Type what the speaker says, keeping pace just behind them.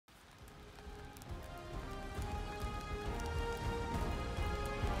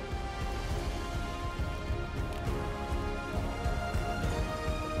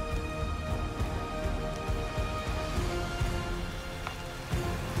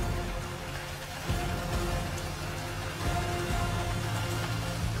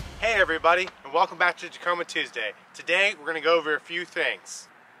Hey everybody, and welcome back to Tacoma Tuesday. Today we're going to go over a few things.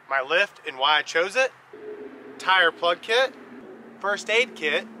 My lift and why I chose it, tire plug kit, first aid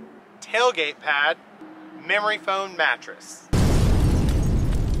kit, tailgate pad, memory foam mattress.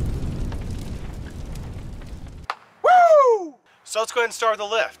 Woo! So let's go ahead and start with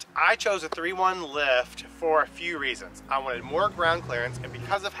the lift. I chose a 3-1 lift for a few reasons. I wanted more ground clearance, and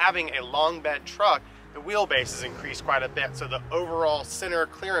because of having a long bed truck, the wheelbase is increased quite a bit, so the overall center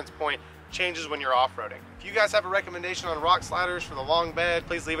clearance point changes when you're off-roading. If you guys have a recommendation on rock sliders for the long bed,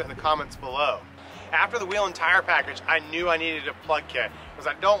 please leave it in the comments below. After the wheel and tire package, I knew I needed a plug kit because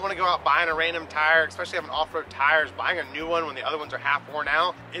I don't want to go out buying a random tire, especially having off-road tires. Buying a new one when the other ones are half worn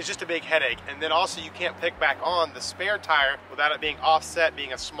out is just a big headache. And then also you can't pick back on the spare tire without it being offset,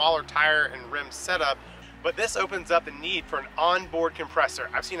 being a smaller tire and rim setup. But this opens up the need for an onboard compressor.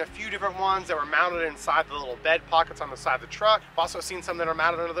 I've seen a few different ones that were mounted inside the little bed pockets on the side of the truck. I've also seen some that are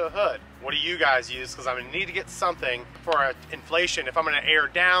mounted under the hood. What do you guys use? Because I'm gonna need to get something for inflation if I'm gonna air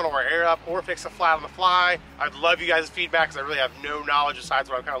down or air up or fix a flat on the fly. I'd love you guys' feedback because I really have no knowledge besides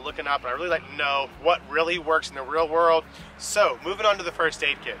what I'm kind of looking up, and I really like to know what really works in the real world. So moving on to the first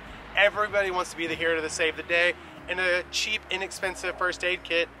aid kit. Everybody wants to be the hero to save the day, and a cheap, inexpensive first aid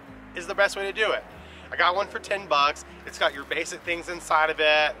kit is the best way to do it. I got one for 10 bucks. It's got your basic things inside of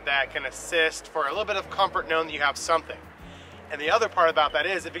it that can assist for a little bit of comfort knowing that you have something. And the other part about that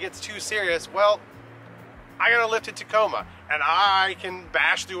is if it gets too serious, well, I got a Lifted Tacoma and I can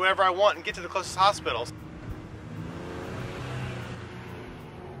bash through whatever I want and get to the closest hospitals.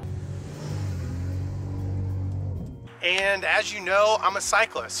 And as you know, I'm a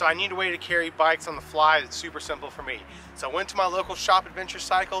cyclist, so I need a way to carry bikes on the fly that's super simple for me. So I went to my local shop, Adventure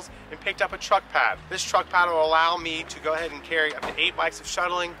Cycles, and picked up a truck pad. This truck pad will allow me to go ahead and carry up to 8 bikes of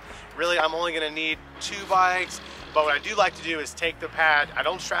shuttling. Really, I'm only gonna need 2 bikes, but what I do like to do is take the pad, I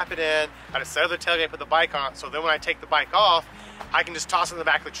don't strap it in, I just set up the tailgate, put the bike on it, so then when I take the bike off, I can just toss it in the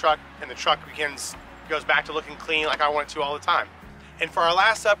back of the truck, and the truck goes back to looking clean like I want it to all the time. And for our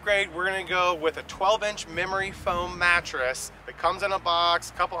last upgrade, we're gonna go with a 12-inch memory foam mattress that comes in a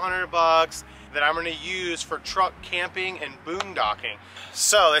box, a couple $100, that I'm gonna use for truck camping and boondocking.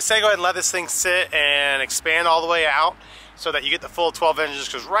 So they say go ahead and let this thing sit and expand all the way out so that you get the full 12 inches,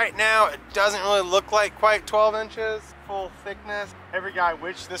 because right now it doesn't really look like quite 12 inches, full thickness. Every guy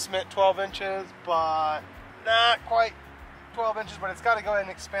wished this meant 12 inches, but not quite 12 inches, but it's gotta go ahead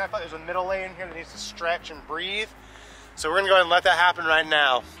and expand. I thought there's a middle layer in here that needs to stretch and breathe. So we're gonna go ahead and let that happen right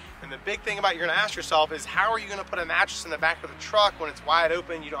now. And the big thing about you're gonna ask yourself is how are you gonna put a mattress in the back of the truck when it's wide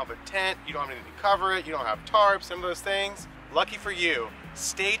open, you don't have a tent, you don't have anything to cover it, you don't have tarps, some of those things. Lucky for you,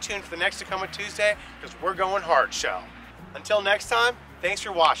 stay tuned for the next Tacoma Tuesday because we're going hard shell. Until next time, thanks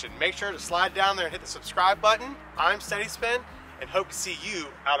for watching. Make sure to slide down there and hit the subscribe button. I'm Steady Spin and hope to see you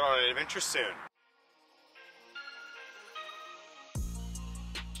out on an adventure soon.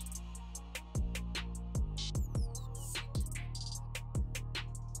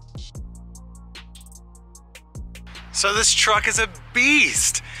 So this truck is a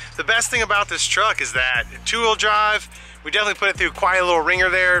beast. The best thing about this truck is that 2-wheel drive, we definitely put it through quite a little ringer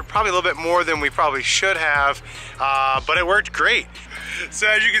there, probably a little bit more than we probably should have, but it worked great. So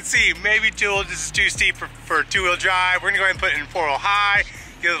as you can see, maybe 2-wheel just is too steep for 2-wheel drive. We're gonna go ahead and put it in 4-wheel high,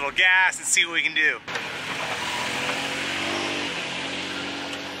 get a little gas and see what we can do.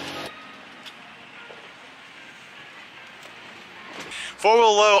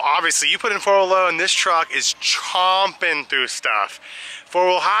 Four-wheel low, obviously, you put in 4-wheel low and this truck is chomping through stuff.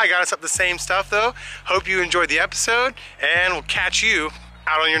 4-wheel high got us up the same stuff though. Hope you enjoyed the episode and we'll catch you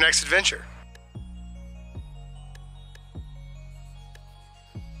out on your next adventure.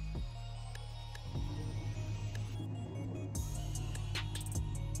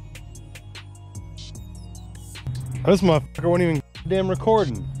 This motherfucker wasn't even damn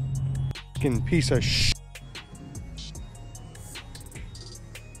recording. Fucking piece of shit.